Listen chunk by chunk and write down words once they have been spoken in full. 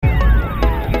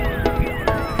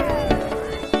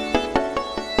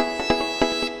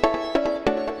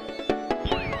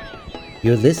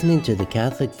You're listening to the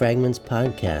Catholic Fragments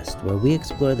podcast, where we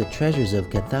explore the treasures of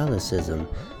Catholicism,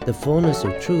 the fullness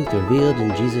of truth revealed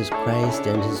in Jesus Christ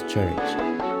and His Church.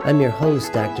 I'm your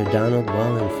host, Dr. Donald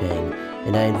Wallenfang,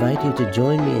 and I invite you to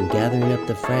join me in gathering up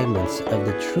the fragments of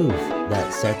the truth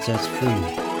that sets us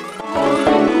free.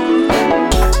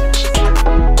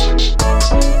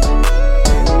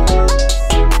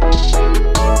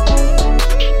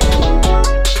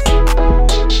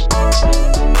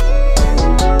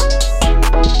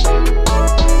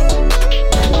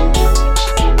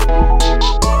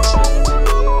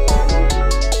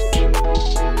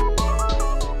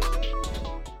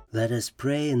 Let us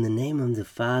pray in the name of the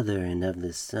Father, and of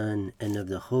the Son, and of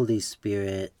the Holy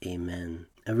Spirit. Amen.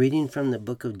 A reading from the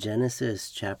book of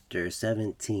Genesis, chapter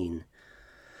 17.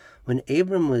 When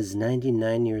Abram was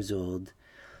 99 years old,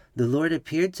 the Lord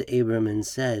appeared to Abram and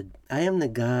said, I am the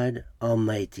God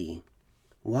Almighty.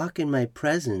 Walk in my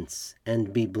presence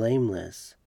and be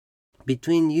blameless.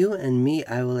 Between you and me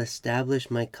I will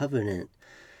establish my covenant,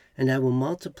 and I will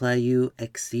multiply you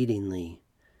exceedingly.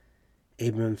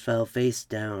 Abram fell face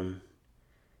down,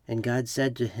 and God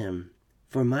said to him,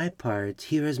 For my part,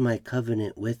 here is my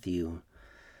covenant with you.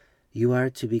 You are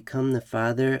to become the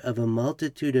father of a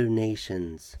multitude of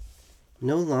nations.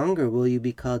 No longer will you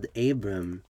be called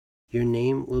Abram. Your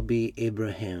name will be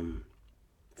Abraham.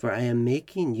 For I am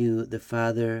making you the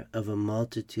father of a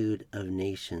multitude of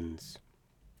nations.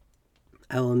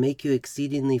 I will make you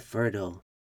exceedingly fertile.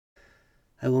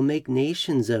 I will make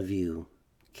nations of you.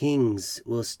 Kings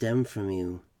will stem from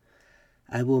you.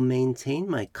 I will maintain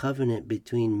my covenant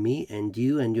between me and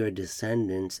you and your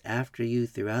descendants after you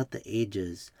throughout the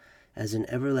ages as an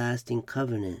everlasting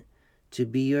covenant, to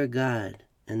be your God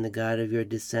and the God of your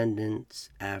descendants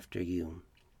after you.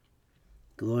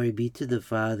 Glory be to the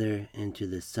Father, and to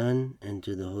the Son, and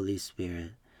to the Holy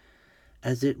Spirit,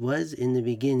 as it was in the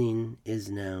beginning, is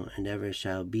now, and ever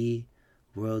shall be,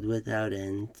 world without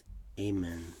end.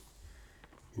 Amen.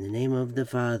 In the name of the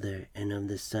Father, and of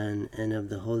the Son, and of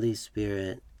the Holy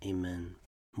Spirit. Amen.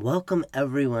 Welcome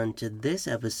everyone to this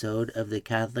episode of the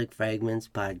Catholic Fragments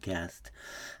podcast.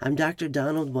 I'm Dr.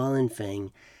 Donald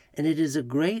Wallenfang, and it is a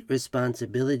great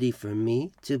responsibility for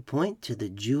me to point to the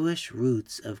Jewish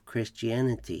roots of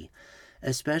Christianity,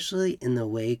 especially in the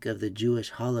wake of the Jewish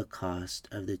Holocaust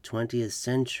of the 20th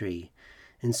century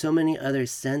and so many other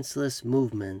senseless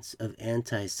movements of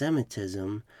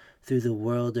anti-Semitism through the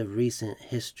world of recent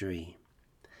history.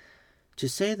 To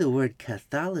say the word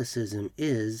Catholicism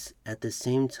is, at the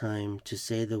same time, to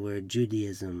say the word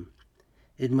Judaism.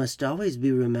 It must always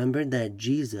be remembered that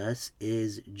Jesus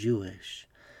is Jewish.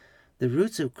 The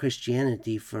roots of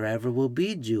Christianity forever will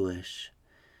be Jewish.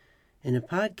 In a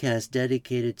podcast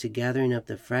dedicated to gathering up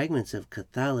the fragments of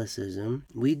Catholicism,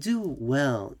 we do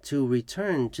well to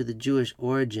return to the Jewish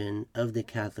origin of the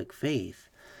Catholic faith,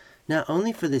 not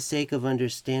only for the sake of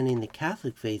understanding the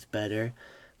Catholic faith better,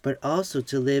 but also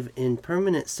to live in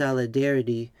permanent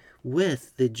solidarity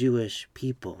with the Jewish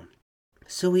people.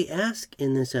 So we ask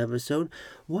in this episode,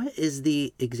 what is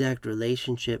the exact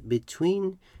relationship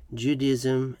between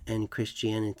Judaism and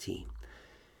Christianity?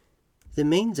 The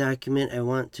main document I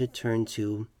want to turn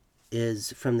to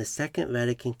is from the Second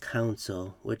Vatican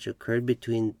Council, which occurred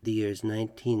between the years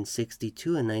 1962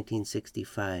 and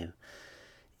 1965.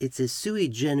 It's a sui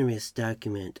generis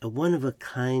document, a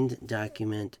one-of-a-kind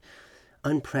document,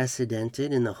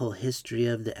 unprecedented in the whole history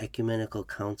of the ecumenical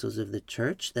councils of the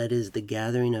Church, that is, the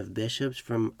gathering of bishops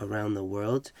from around the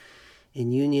world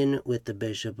in union with the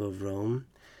Bishop of Rome,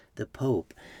 the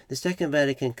Pope. The Second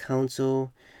Vatican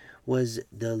Council was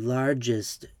the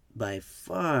largest by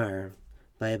far,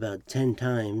 by about 10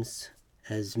 times,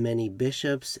 as many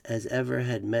bishops as ever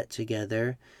had met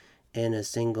together in a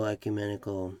single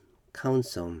ecumenical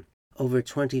council. Over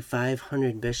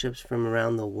 2,500 bishops from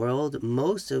around the world,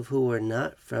 most of who were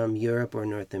not from Europe or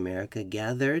North America,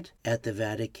 gathered at the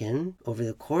Vatican over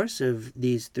the course of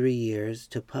these 3 years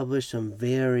to publish some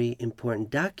very important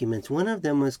documents. One of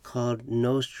them was called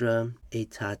Nostra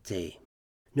Aetate.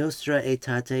 Nostra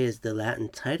Aetate is the Latin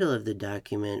title of the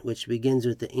document, which begins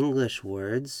with the English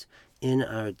words, in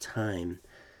our time.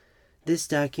 This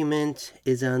document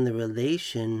is on the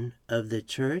relation of the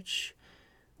Church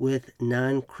with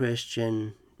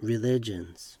non-Christian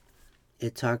religions.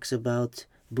 It talks about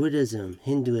Buddhism,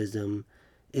 Hinduism,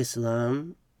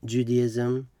 Islam,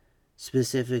 Judaism,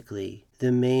 specifically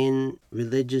the main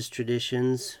religious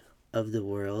traditions of the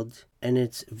world. And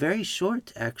it's very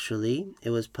short, actually.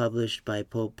 It was published by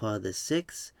Pope Paul VI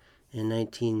in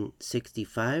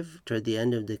 1965, toward the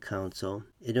end of the council.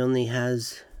 It only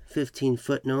has 15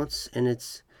 footnotes, and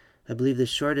it's, I believe, the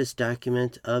shortest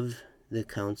document of the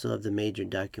council, of the major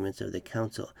documents of the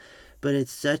council. But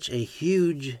it's such a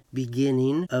huge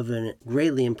beginning of a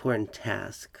greatly important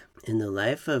task in the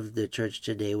life of the church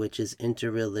today, which is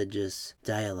interreligious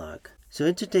dialogue. So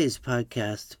in today's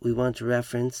podcast, we want to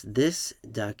reference this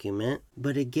document,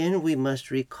 but again, we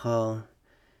must recall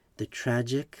the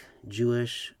tragic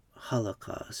Jewish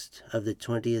Holocaust of the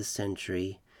 20th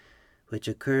century, which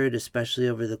occurred especially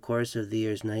over the course of the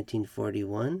years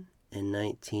 1941 and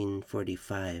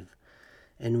 1945,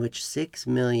 in which 6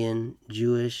 million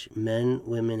Jewish men,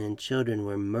 women, and children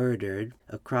were murdered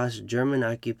across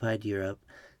German-occupied Europe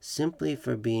simply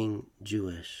for being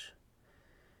Jewish.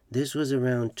 This was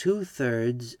around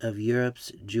 2/3 of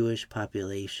Europe's Jewish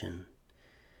population,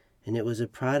 and it was a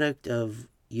product of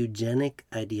eugenic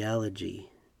ideology,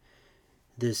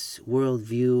 this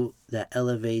worldview that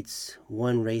elevates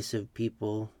one race of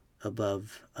people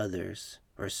above others,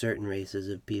 or certain races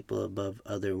of people above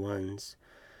other ones.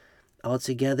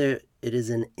 Altogether, it is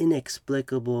an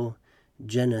inexplicable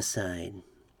genocide,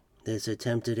 this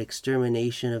attempted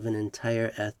extermination of an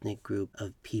entire ethnic group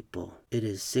of people. It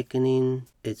is sickening.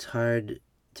 It's hard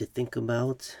to think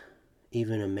about,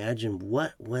 even imagine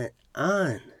what went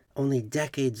on only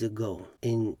decades ago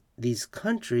in these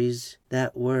countries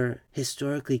that were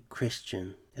historically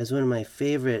Christian. As one of my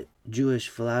favorite Jewish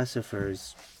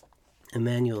philosophers,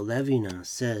 Emmanuel Levinas,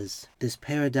 says, this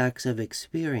paradox of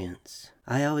experience.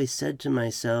 I always said to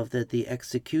myself that the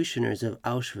executioners of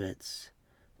Auschwitz,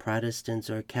 Protestants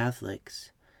or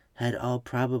Catholics, had all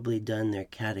probably done their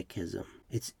catechism.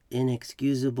 It's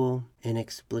inexcusable,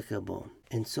 inexplicable.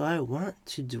 And so I want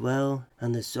to dwell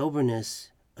on the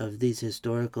soberness of these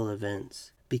historical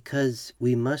events, because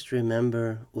we must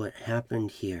remember what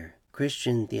happened here.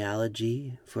 Christian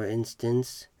theology, for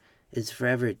instance, is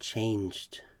forever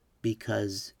changed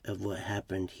because of what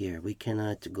happened here. We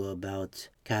cannot go about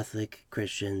Catholic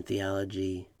Christian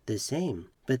theology the same.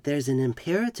 But there's an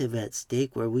imperative at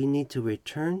stake where we need to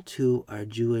return to our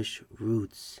Jewish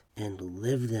roots and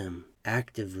live them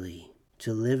actively,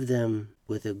 to live them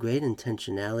with a great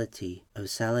intentionality of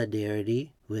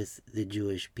solidarity with the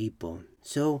Jewish people.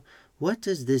 So, what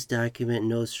does this document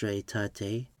Nostra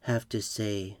Aetate have to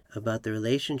say about the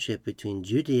relationship between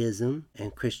Judaism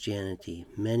and Christianity?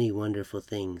 Many wonderful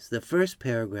things. The first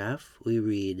paragraph we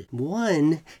read,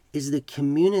 one is the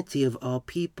community of all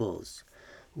peoples,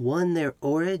 one their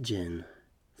origin,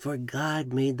 for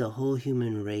God made the whole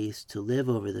human race to live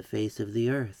over the face of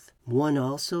the earth. One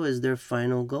also is their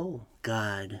final goal,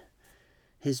 God,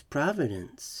 His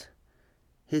providence,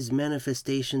 His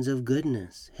manifestations of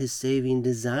goodness, His saving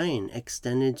design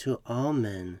extended to all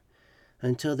men,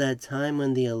 until that time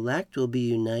when the elect will be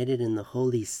united in the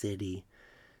holy city,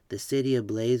 the city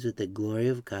ablaze with the glory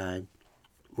of God,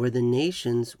 where the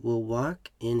nations will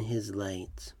walk in His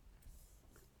light.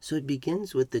 So it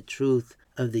begins with the truth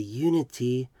of the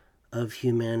unity of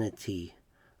humanity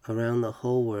around the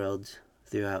whole world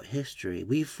throughout history.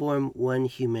 We form one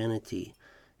humanity,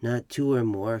 not two or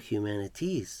more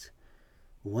humanities.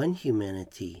 One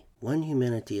humanity.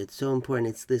 It's so important.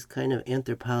 It's this kind of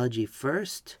anthropology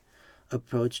first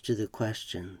approach to the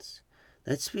questions.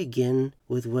 Let's begin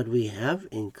with what we have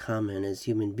in common as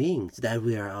human beings, that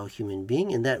we are all human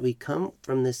beings and that we come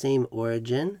from the same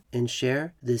origin and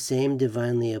share the same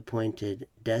divinely appointed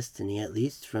destiny, at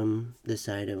least from the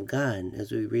side of God.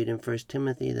 As we read in 1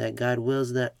 Timothy, that God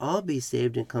wills that all be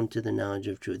saved and come to the knowledge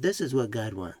of truth. This is what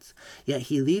God wants. Yet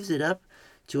He leaves it up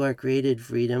to our created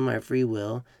freedom, our free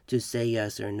will, to say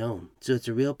yes or no. So it's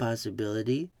a real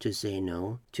possibility to say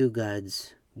no to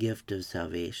God's gift of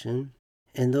salvation.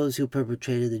 And those who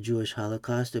perpetrated the Jewish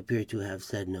Holocaust appear to have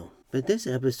said no. But this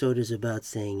episode is about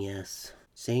saying yes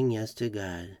to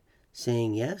God,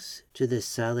 saying yes to the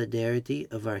solidarity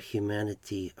of our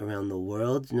humanity around the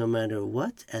world, no matter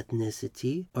what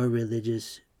ethnicity or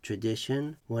religious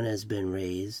tradition one has been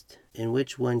raised, in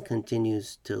which one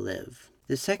continues to live.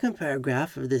 The second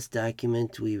paragraph of this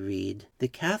document we read, the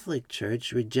Catholic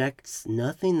Church rejects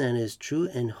nothing that is true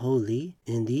and holy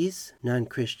in these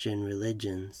non-Christian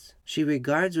religions. She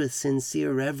regards with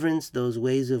sincere reverence those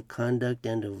ways of conduct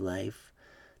and of life,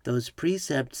 those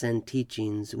precepts and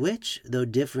teachings which, though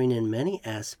differing in many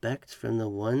aspects from the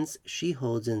ones she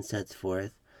holds and sets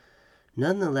forth,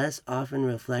 nonetheless often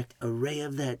reflect a ray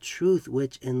of that truth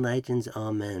which enlightens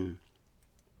all men.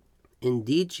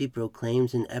 Indeed, she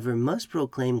proclaims and ever must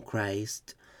proclaim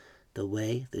Christ, the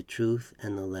way, the truth,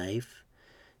 and the life,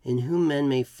 in whom men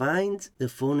may find the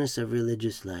fullness of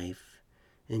religious life,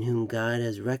 in whom God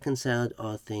has reconciled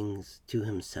all things to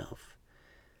Himself.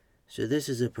 So this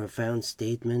is a profound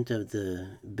statement of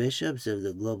the bishops of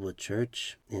the global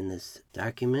church in this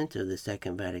document of the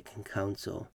Second Vatican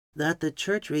Council. that the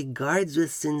church regards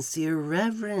with sincere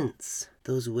reverence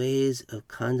those ways of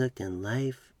conduct and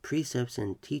life, precepts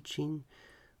and teaching,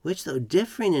 which, though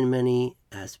differing in many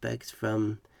aspects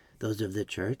from those of the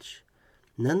church,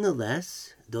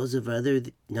 nonetheless, those of other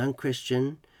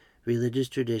non-Christian religious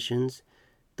traditions,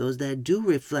 those that do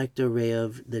reflect a ray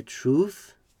of the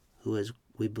truth, who is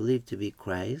we believe to be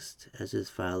Christ as his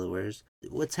followers.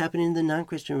 What's happening in the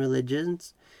non-Christian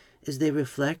religions is they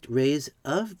reflect rays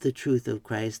of the truth of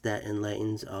Christ that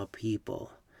enlightens all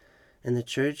people. And the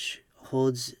church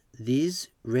holds these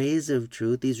rays of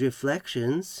truth, these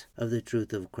reflections of the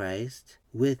truth of Christ,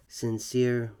 with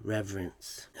sincere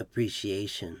reverence,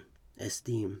 appreciation,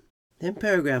 esteem. Then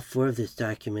paragraph 4 of this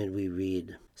document we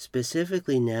read,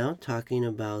 specifically now talking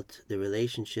about the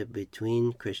relationship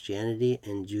between Christianity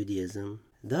and Judaism.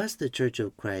 Thus the Church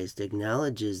of Christ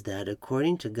acknowledges that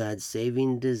according to God's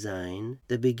saving design,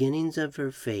 the beginnings of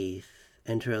her faith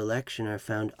and her election are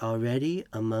found already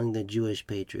among the Jewish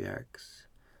patriarchs,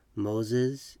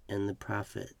 Moses and the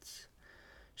prophets.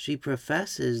 She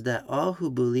professes that all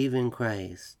who believe in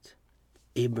Christ,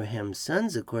 Abraham's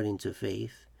sons according to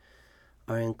faith,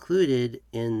 are included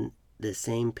in the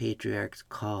same patriarch's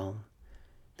call,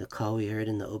 the call we heard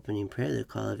in the opening prayer, the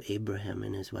call of Abraham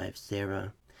and his wife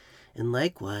Sarah. And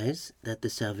likewise, that the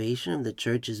salvation of the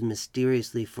church is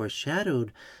mysteriously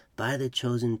foreshadowed by the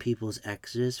chosen people's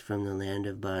exodus from the land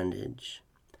of bondage.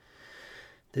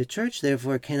 The church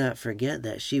therefore cannot forget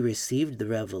that she received the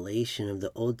revelation of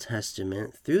the Old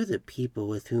Testament through the people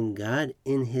with whom God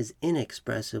in his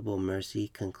inexpressible mercy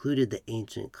concluded the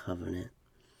ancient covenant.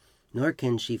 Nor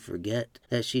can she forget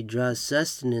that she draws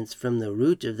sustenance from the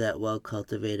root of that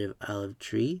well-cultivated olive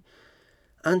tree,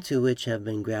 unto which have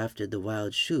been grafted the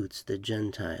wild shoots, the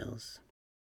Gentiles.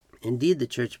 Indeed, the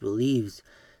church believes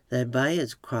that by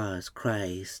its cross,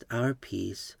 Christ, our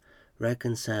peace,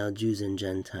 reconciled Jews and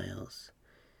Gentiles,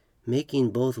 making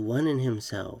both one in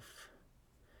himself.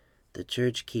 The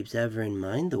church keeps ever in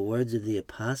mind the words of the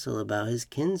apostle about his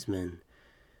kinsmen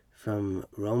from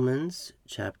Romans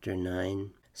chapter 9,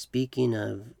 speaking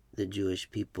of the Jewish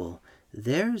people.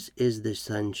 Theirs is the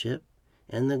sonship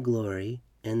and the glory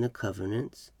and the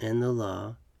covenants and the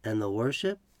law and the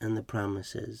worship and the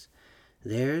promises.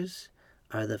 Theirs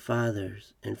are the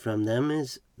fathers, and from them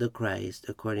is the Christ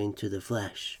according to the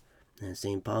flesh. And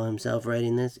St. Paul himself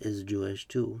writing this is Jewish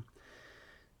too.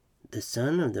 The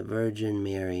Son of the Virgin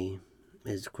Mary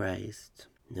is Christ.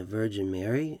 The Virgin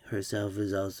Mary herself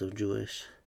is also Jewish.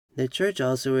 The church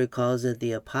also recalls that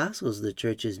the apostles, the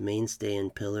church's mainstay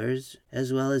and pillars,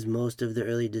 as well as most of the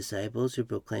early disciples who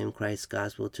proclaimed Christ's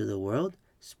gospel to the world,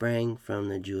 sprang from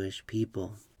the Jewish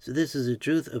people. So this is the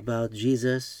truth about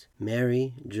Jesus,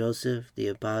 Mary, Joseph, the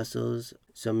apostles,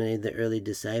 so many of the early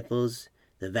disciples,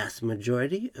 the vast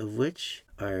majority of which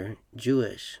are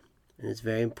Jewish. And it's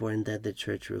very important that the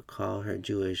church recall her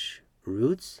Jewish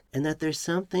roots and that there's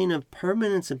something of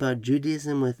permanence about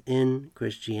Judaism within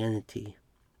Christianity.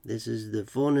 This is the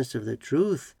fullness of the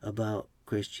truth about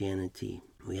Christianity.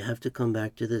 We have to come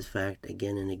back to this fact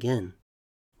again and again.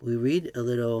 We read a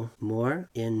little more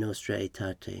in Nostra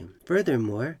Aetate.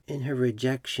 Furthermore, in her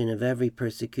rejection of every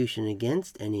persecution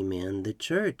against any man, the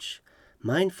church,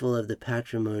 mindful of the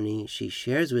patrimony she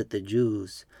shares with the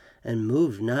Jews, and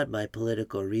moved not by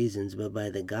political reasons but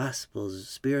by the gospel's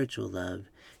spiritual love,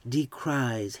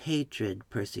 decries hatred,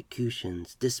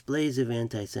 persecutions, displays of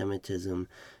anti-Semitism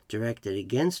directed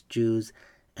against Jews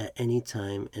at any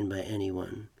time and by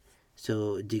anyone.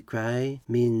 So decry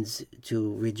means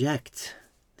to reject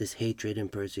this hatred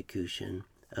and persecution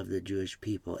of the Jewish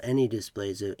people, any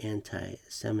displays of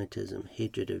anti-Semitism,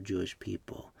 hatred of Jewish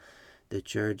people. The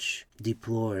church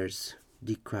deplores,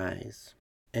 decries.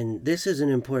 And this is an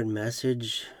important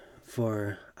message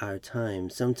for our time.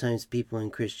 Sometimes people in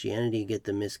Christianity get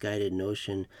the misguided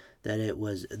notion that it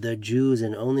was the Jews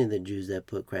and only the Jews that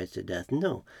put Christ to death.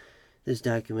 No. This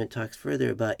document talks further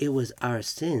about it was our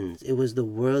sins. It was the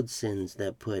world's sins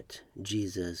that put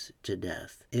Jesus to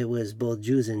death. It was both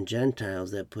Jews and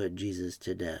Gentiles that put Jesus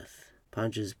to death.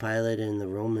 Pontius Pilate and the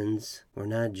Romans were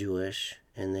not Jewish,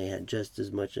 and they had just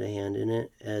as much a hand in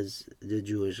it as the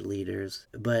Jewish leaders.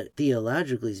 But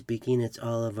theologically speaking, it's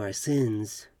all of our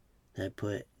sins that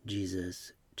put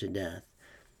Jesus to death.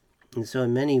 And so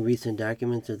in many recent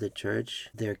documents of the church,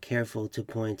 they're careful to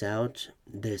point out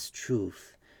this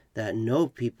truth, that no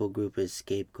people group is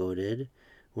scapegoated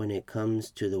when it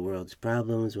comes to the world's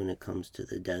problems, when it comes to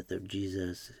the death of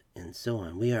Jesus, and so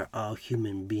on. We are all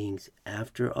human beings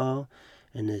after all,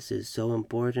 and this is so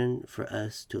important for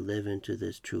us to live into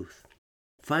this truth.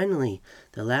 Finally,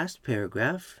 the last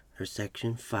paragraph, or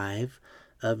section 5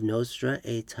 of Nostra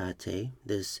Aetate,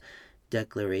 this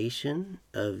declaration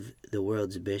of the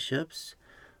world's bishops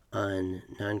on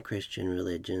non-Christian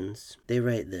religions, they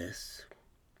write this: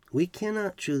 "We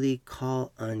cannot truly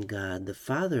call on God, the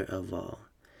Father of all,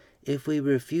 if we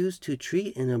refuse to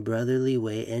treat in a brotherly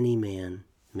way any man,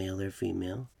 male or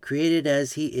female, created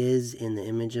as he is in the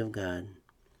image of God.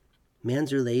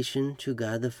 Man's relation to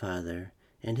God the Father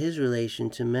and his relation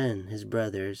to men, his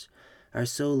brothers, are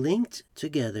so linked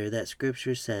together that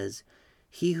Scripture says,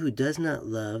 'He who does not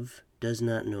love does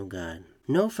not know God.'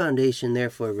 No foundation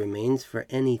therefore remains for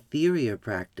any theory or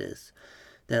practice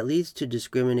that leads to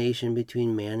discrimination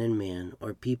between man and man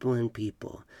or people and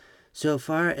people, so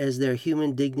far as their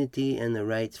human dignity and the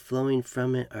rights flowing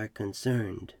from it are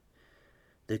concerned.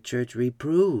 The Church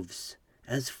reproves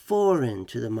as foreign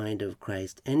to the mind of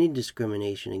Christ any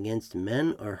discrimination against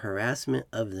men or harassment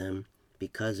of them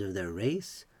because of their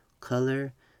race,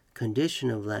 color, condition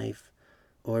of life,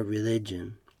 or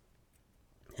religion."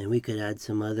 And we could add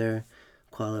some other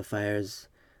qualifiers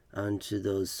onto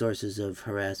those sources of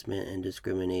harassment and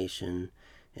discrimination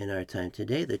in our time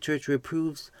today. The Church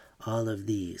reproves all of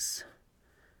these.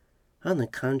 On the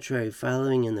contrary,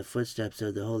 following in the footsteps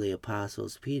of the holy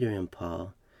apostles Peter and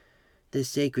Paul, the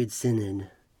Sacred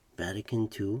Synod, Vatican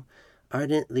II,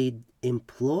 ardently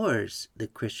implores the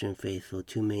Christian faithful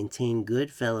to maintain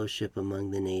good fellowship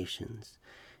among the nations,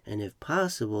 and if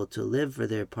possible to live for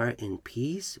their part in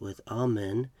peace with all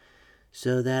men,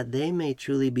 so that they may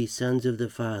truly be sons of the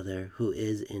Father who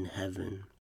is in heaven.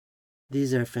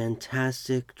 These are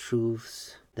fantastic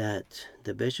truths that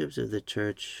the bishops of the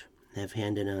Church have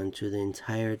handed on to the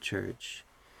entire Church,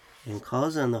 and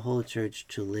calls on the whole Church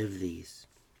to live these.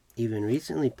 Even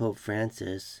recently, Pope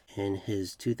Francis, in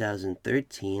his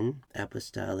 2013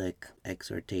 apostolic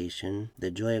exhortation, The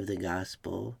Joy of the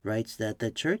Gospel, writes that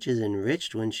the Church is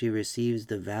enriched when she receives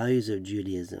the values of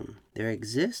Judaism. There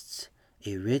exists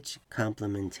a rich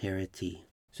complementarity.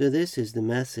 So this is the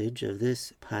message of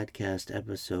this podcast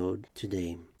episode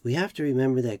today. We have to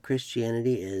remember that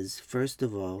Christianity is, first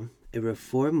of all, a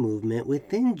reform movement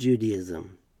within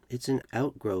Judaism. It's an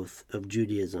outgrowth of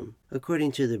Judaism.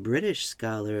 According to the British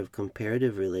scholar of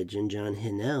comparative religion, John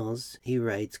Hinnells, he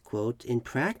writes, quote, "In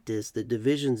practice, the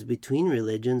divisions between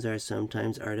religions are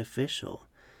sometimes artificial.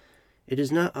 It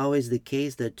is not always the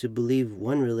case that to believe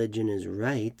one religion is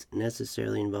right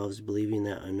necessarily involves believing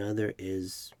that another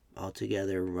is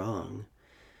altogether wrong.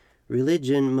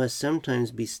 Religion must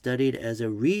sometimes be studied as a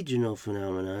regional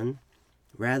phenomenon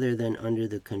rather than under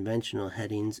the conventional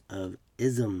headings of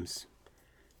isms."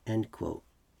 End quote.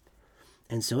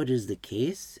 And so it is the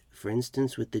case, for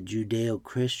instance, with the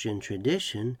Judeo-Christian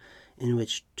tradition, in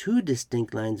which two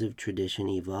distinct lines of tradition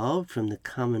evolved from the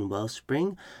common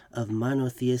wellspring of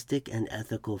monotheistic and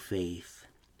ethical faith.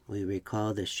 We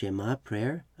recall the Shema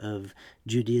prayer of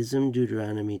Judaism,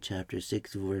 Deuteronomy chapter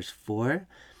 6, verse 4,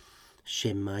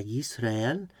 "Shema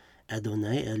Yisrael,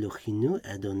 Adonai Eloheinu,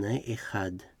 Adonai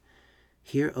Echad."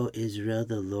 "Hear, O Israel,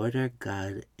 the Lord our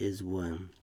God is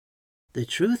one." The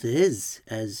truth is,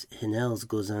 as Hinnells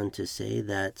goes on to say,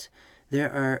 that there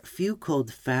are few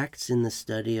cold facts in the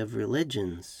study of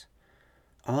religions.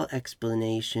 All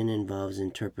explanation involves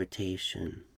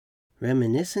interpretation.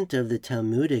 Reminiscent of the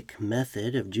Talmudic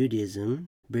method of Judaism,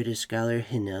 British scholar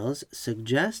Hinnells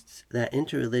suggests that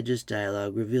interreligious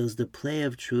dialogue reveals the play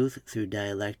of truth through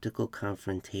dialectical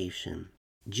confrontation.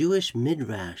 Jewish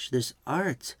midrash, this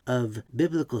art of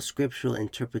biblical scriptural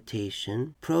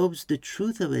interpretation, probes the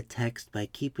truth of a text by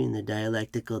keeping the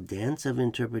dialectical dance of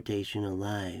interpretation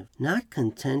alive. Not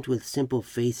content with simple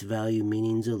face value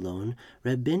meanings alone,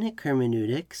 rabbinic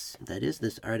hermeneutics, that is,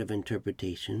 this art of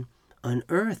interpretation,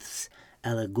 unearths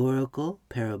allegorical,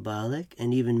 parabolic,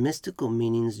 and even mystical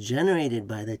meanings generated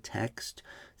by the text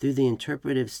through the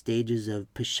interpretive stages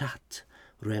of Peshat,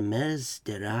 Remez,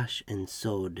 Derash, and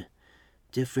Sod,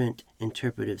 different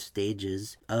interpretive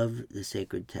stages of the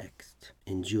sacred text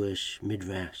in Jewish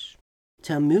midrash.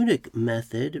 Talmudic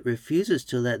method refuses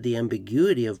to let the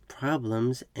ambiguity of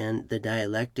problems and the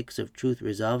dialectics of truth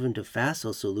resolve into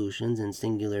facile solutions and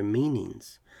singular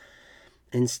meanings.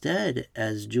 Instead,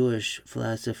 as Jewish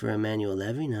philosopher Emmanuel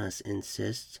Levinas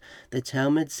insists, the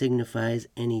Talmud signifies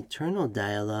an eternal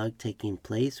dialogue taking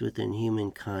place within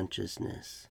human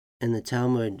consciousness. And the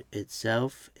Talmud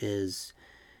itself is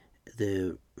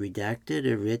the redacted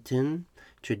or written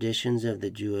traditions of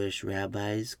the Jewish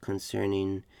rabbis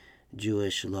concerning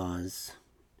Jewish laws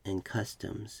and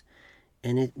customs.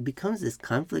 And it becomes this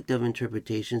conflict of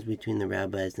interpretations between the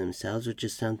rabbis themselves, which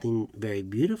is something very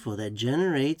beautiful that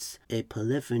generates a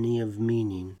polyphony of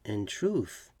meaning, and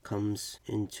truth comes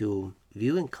into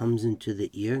view and comes into the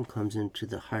ear and comes into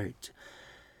the heart.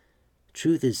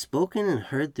 Truth is spoken and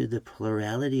heard through the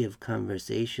plurality of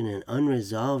conversation and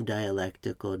unresolved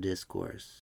dialectical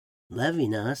discourse.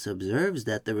 Levinas observes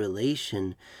that the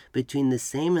relation between the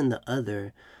same and the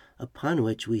other, upon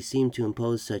which we seem to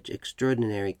impose such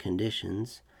extraordinary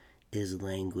conditions, is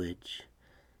language,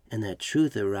 and that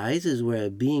truth arises where a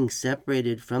being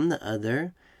separated from the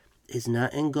other is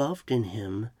not engulfed in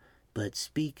him, but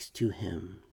speaks to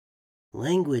him.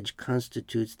 Language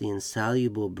constitutes the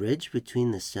insoluble bridge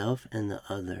between the self and the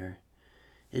other.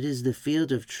 It is the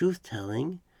field of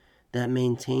truth-telling that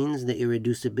maintains the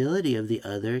irreducibility of the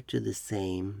other to the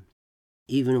same.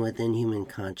 Even within human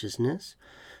consciousness,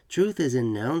 truth is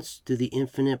announced through the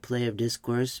infinite play of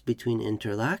discourse between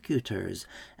interlocutors,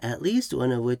 at least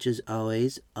one of which is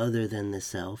always other than the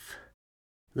self.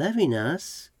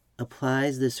 Levinas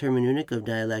applies this hermeneutic of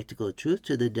dialectical truth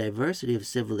to the diversity of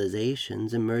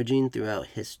civilizations emerging throughout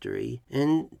history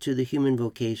and to the human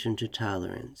vocation to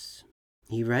tolerance.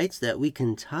 He writes that we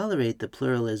can tolerate the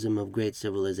pluralism of great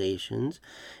civilizations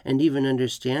and even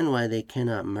understand why they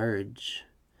cannot merge.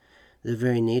 The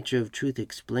very nature of truth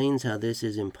explains how this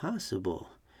is impossible.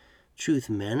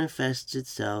 Truth manifests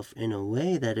itself in a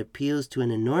way that appeals to an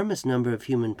enormous number of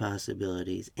human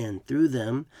possibilities, and through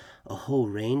them, a whole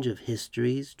range of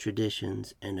histories,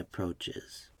 traditions, and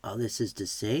approaches. All this is to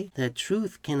say that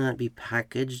truth cannot be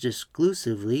packaged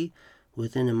exclusively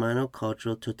within a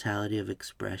monocultural totality of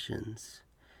expressions.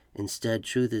 Instead,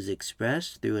 truth is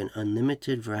expressed through an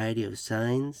unlimited variety of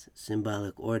signs,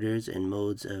 symbolic orders, and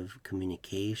modes of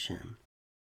communication.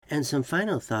 And some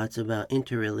final thoughts about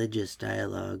interreligious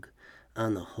dialogue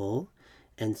on the whole,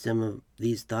 and some of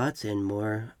these thoughts and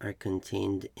more are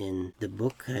contained in the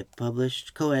book I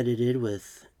published, co-edited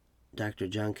with Dr.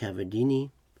 John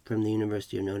Cavadini from the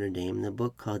University of Notre Dame, the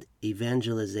book called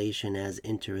Evangelization as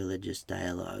Interreligious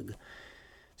Dialogue.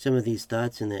 Some of these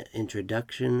thoughts in the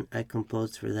introduction I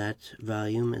composed for that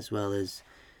volume, as well as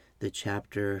the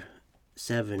chapter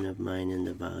 7 of mine in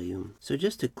the volume. So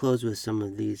just to close with some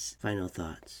of these final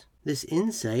thoughts. This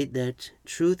insight that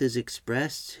truth is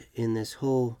expressed in this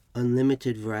whole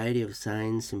unlimited variety of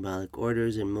signs, symbolic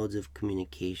orders, and modes of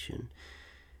communication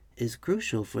is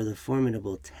crucial for the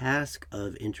formidable task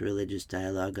of interreligious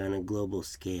dialogue on a global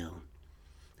scale.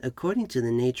 According to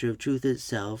the nature of truth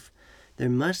itself, there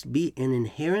must be an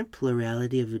inherent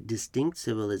plurality of distinct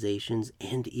civilizations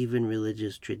and even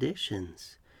religious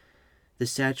traditions. The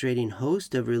saturating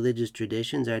host of religious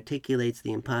traditions articulates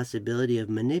the impossibility of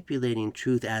manipulating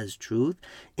truth as truth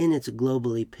in its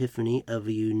global epiphany of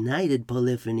a united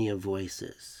polyphony of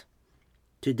voices.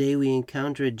 Today we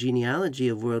encounter a genealogy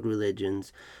of world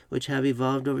religions which have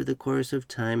evolved over the course of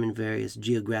time in various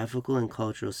geographical and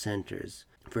cultural centers.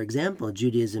 For example,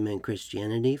 Judaism and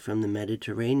Christianity from the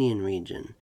Mediterranean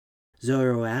region,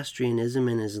 Zoroastrianism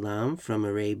and Islam from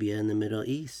Arabia and the Middle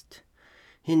East,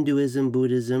 Hinduism,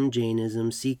 Buddhism,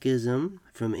 Jainism, Sikhism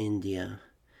from India,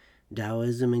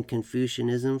 Taoism and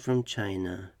Confucianism from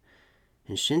China,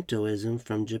 and Shintoism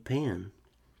from Japan.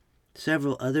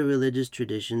 Several other religious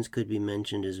traditions could be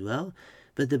mentioned as well,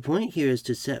 but the point here is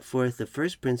to set forth the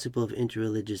first principle of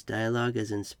interreligious dialogue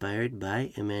as inspired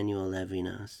by Emmanuel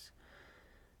Levinas.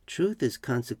 Truth is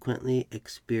consequently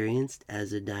experienced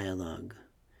as a dialogue,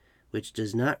 which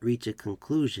does not reach a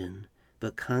conclusion,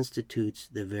 but constitutes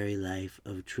the very life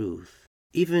of truth.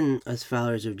 Even us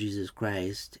followers of Jesus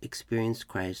Christ experience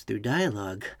Christ through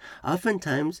dialogue.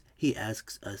 Oftentimes, he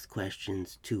asks us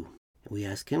questions too. We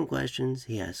ask him questions,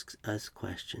 he asks us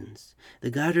questions. The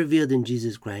God revealed in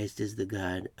Jesus Christ is the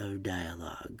God of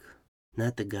dialogue,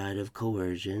 not the God of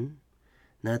coercion,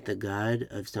 not the God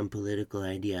of some political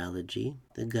ideology,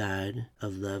 the God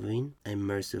of loving and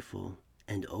merciful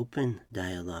and open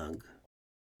dialogue.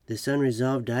 This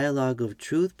unresolved dialogue of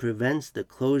truth prevents the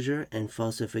closure and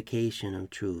falsification of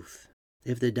truth.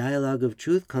 If the dialogue of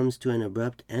truth comes to an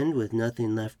abrupt end with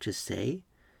nothing left to say,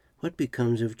 what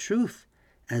becomes of truth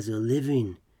as a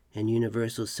living and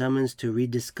universal summons to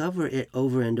rediscover it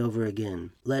over and over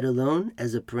again, let alone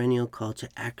as a perennial call to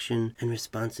action and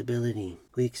responsibility?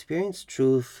 We experience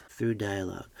truth through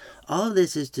dialogue. All of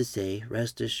this is to say,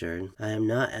 rest assured, I am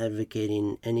not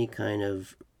advocating any kind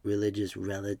of religious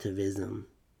relativism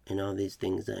in all these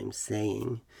things I'm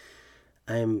saying.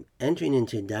 I'm entering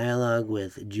into dialogue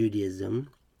with Judaism,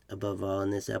 above all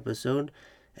in this episode,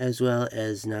 as well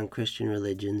as non-Christian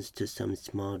religions to some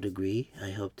small degree. I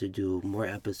hope to do more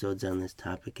episodes on this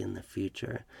topic in the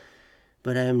future.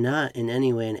 But I am not in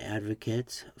any way an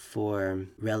advocate for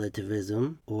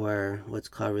relativism or what's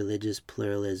called religious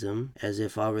pluralism, as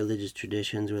if all religious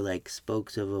traditions were like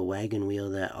spokes of a wagon wheel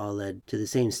that all led to the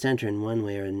same center in one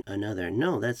way or another.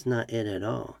 No, that's not it at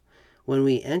all. when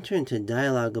we enter into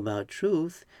dialogue about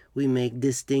truth, we make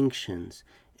distinctions,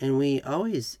 and we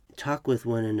always talk with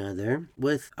one another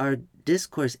with our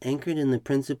discourse anchored in the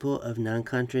principle of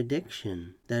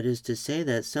non-contradiction. That is to say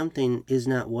that something is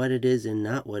not what it is and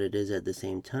not what it is at the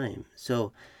same time.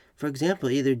 So, for example,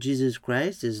 either Jesus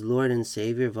Christ is Lord and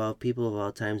Savior of all people of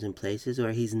all times and places,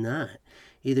 or he's not.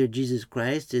 Either Jesus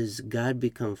Christ is God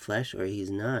become flesh, or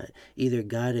he's not. Either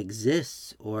God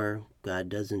exists or God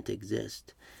doesn't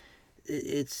exist.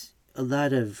 It's a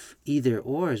lot of either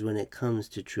ors when it comes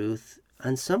to truth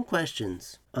on some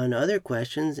questions. On other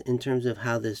questions, in terms of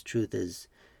how this truth is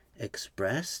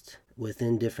expressed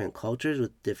within different cultures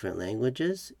with different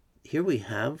languages, here we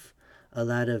have a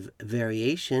lot of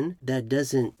variation that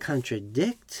doesn't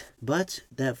contradict, but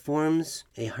that forms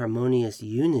a harmonious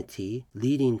unity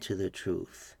leading to the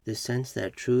truth. The sense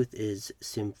that truth is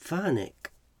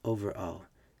symphonic overall.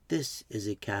 This is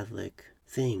a Catholic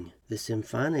thing. The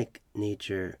symphonic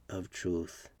nature of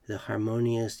truth, the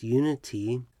harmonious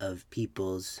unity of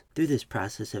peoples through this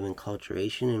process of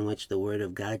enculturation in which the Word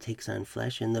of God takes on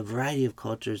flesh in the variety of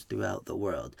cultures throughout the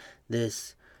world.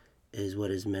 This is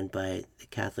what is meant by the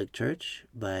Catholic Church,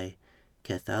 by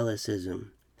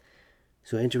Catholicism.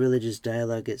 So interreligious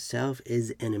dialogue itself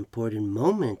is an important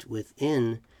moment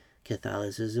within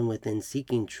Catholicism, within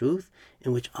seeking truth,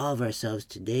 in which all of ourselves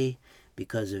today,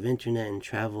 because of internet and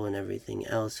travel and everything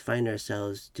else, find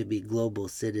ourselves to be global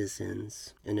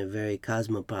citizens in a very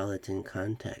cosmopolitan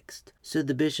context. So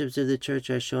the bishops of the Church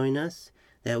are showing us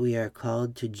that we are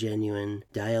called to genuine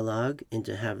dialogue and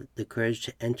to have the courage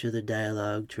to enter the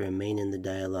dialogue, to remain in the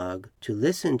dialogue, to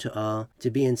listen to all, to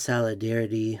be in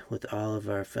solidarity with all of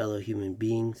our fellow human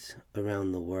beings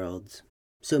around the world.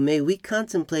 So may we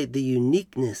contemplate the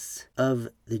uniqueness of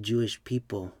the Jewish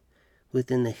people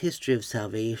within the history of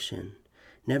salvation,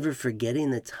 never forgetting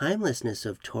the timelessness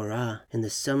of Torah and the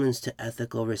summons to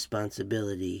ethical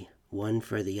responsibility, one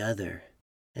for the other.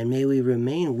 And may we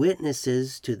remain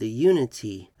witnesses to the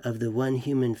unity of the one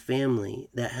human family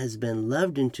that has been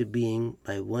loved into being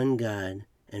by one God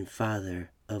and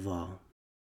Father of all.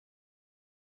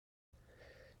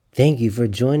 Thank you for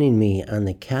joining me on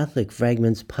the Catholic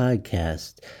Fragments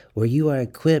podcast, where you are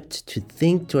equipped to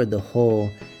think toward the whole,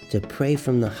 to pray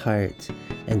from the heart,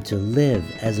 and to live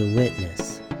as a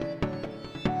witness.